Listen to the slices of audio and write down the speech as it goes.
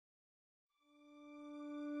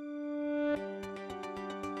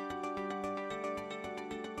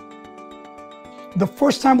The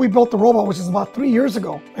first time we built the robot, which is about 3 years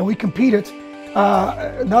ago, and we competed,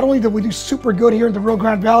 not only did we do super good here in the Rio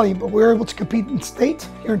Grande Valley, but we were able to compete in state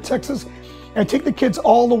here in Texas and take the kids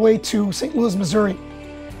all the way to St. Louis, Missouri.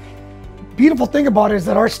 Beautiful thing about it is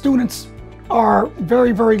that our students are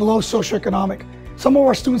very, very low socioeconomic. Some of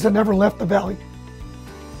our students have never left the valley.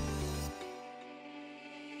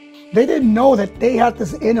 They didn't know that they had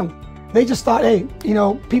this in them. They just thought, hey, you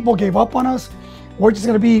know, people gave up on us. We're just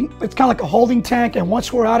gonna be, it's kind of like a holding tank, and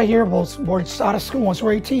once we're out of here, we're just out of school once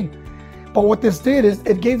we're 18. But what this did is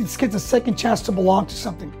it gave these kids a second chance to belong to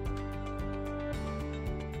something.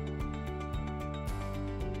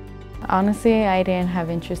 Honestly, I didn't have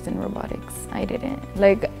interest in robotics. I didn't.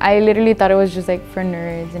 Like, I literally thought it was just like for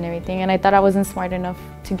nerds and everything, and I thought I wasn't smart enough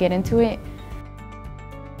to get into it.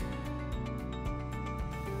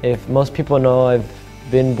 If most people know, I've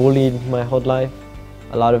been bullied my whole life.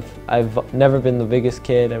 I've never been the biggest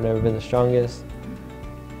kid, I've never been the strongest.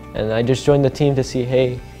 And I just joined the team to see,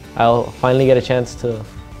 hey, I'll finally get a chance to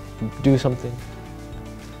do something.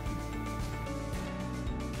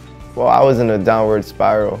 Well, I was in a downward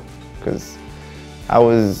spiral because I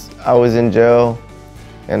was in jail,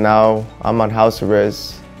 and now I'm on house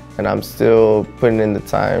arrest, and I'm still putting in the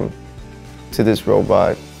time to this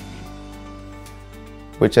robot,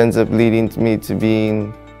 which ends up leading me to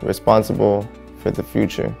being responsible for the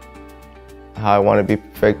future. How I want to be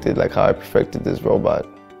perfected, like how I perfected this robot.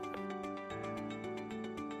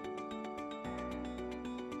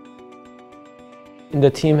 The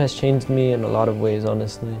team has changed me in a lot of ways,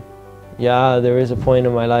 honestly. Yeah, there is a point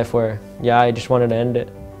in my life where, yeah, I just wanted to end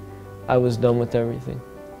it. I was done with everything.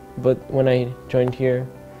 But when I joined here,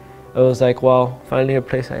 it was like, wow, finally a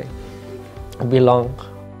place I belong.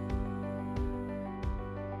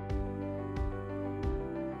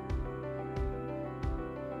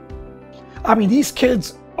 I mean, these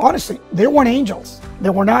kids, honestly, they weren't angels. They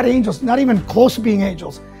were not angels, not even close to being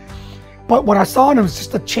angels. But what I saw in them was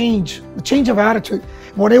just a change of attitude.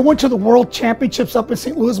 When they went to the World Championships up in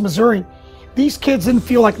St. Louis, Missouri, these kids didn't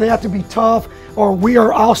feel like they had to be tough or we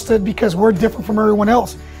are ousted because we're different from everyone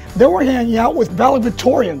else. They were hanging out with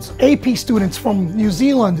valedictorians, AP students from New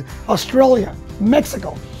Zealand, Australia,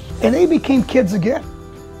 Mexico, and they became kids again.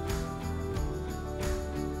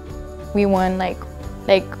 We won like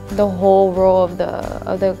the whole row of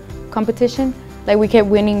the competition. Like, we kept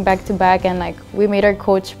winning back to back, and like we made our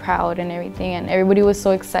coach proud and everything, and everybody was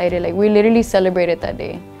so excited. Like, we literally celebrated that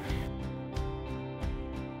day.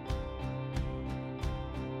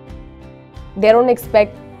 They don't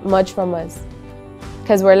expect much from us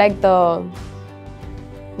because we're like the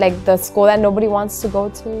school that nobody wants to go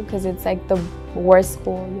to because it's like the worst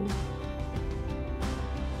school.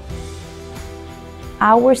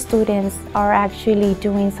 Our students are actually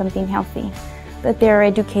doing something healthy, that they're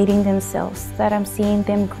educating themselves, that I'm seeing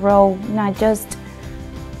them grow, not just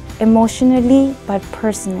emotionally, but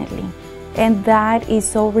personally. And that is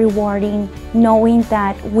so rewarding, knowing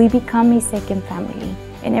that we become a second family.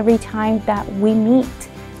 And every time that we meet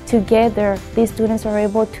together, these students are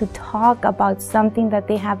able to talk about something that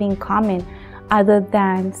they have in common, other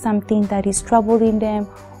than something that is troubling them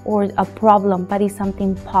or a problem, but is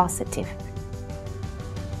something positive.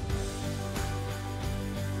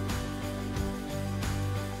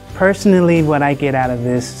 Personally, what I get out of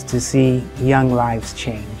this is to see young lives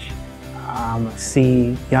change.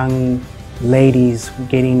 See young ladies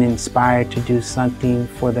getting inspired to do something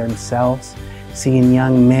for themselves. Seeing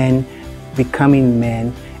young men becoming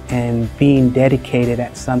men and being dedicated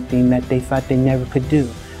at something that they thought they never could do.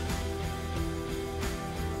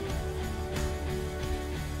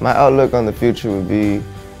 My outlook on the future would be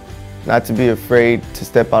not to be afraid to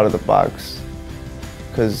step out of the box.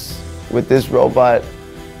 Because with this robot,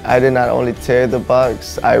 I did not only tear the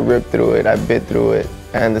box, I ripped through it, I bit through it.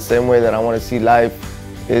 And the same way that I want to see life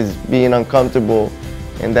is being uncomfortable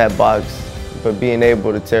in that box, but being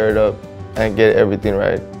able to tear it up and get everything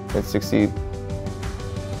right and succeed.